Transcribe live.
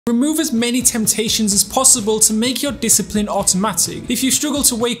Remove as many temptations as possible to make your discipline automatic. If you struggle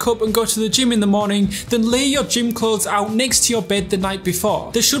to wake up and go to the gym in the morning, then lay your gym clothes out next to your bed the night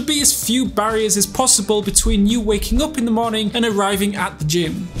before. There should be as few barriers as possible between you waking up in the morning and arriving at the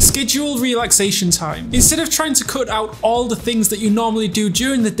gym. Schedule relaxation time. Instead of trying to cut out all the things that you normally do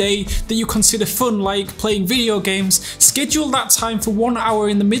during the day that you consider fun, like playing video games, schedule that time for 1 hour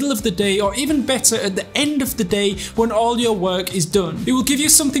in the middle of the day, or even better at the end of the day when all your work is done. It will give you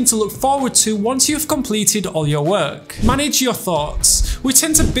something to look forward to once you've completed all your work. Manage your thoughts. We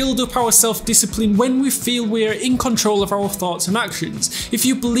tend to build up our self-discipline when we feel we are in control of our thoughts and actions. If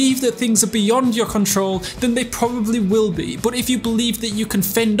you believe that things are beyond your control, then they probably will be. But if you believe that you can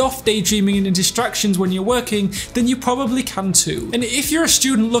fend off daydreaming and distractions when you're working, then you probably can too. And if you're a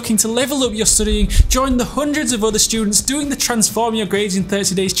student looking to level up your studying, join the hundreds of other students doing the Transform Your Grades in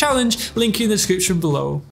 30 Days challenge, link in the description below.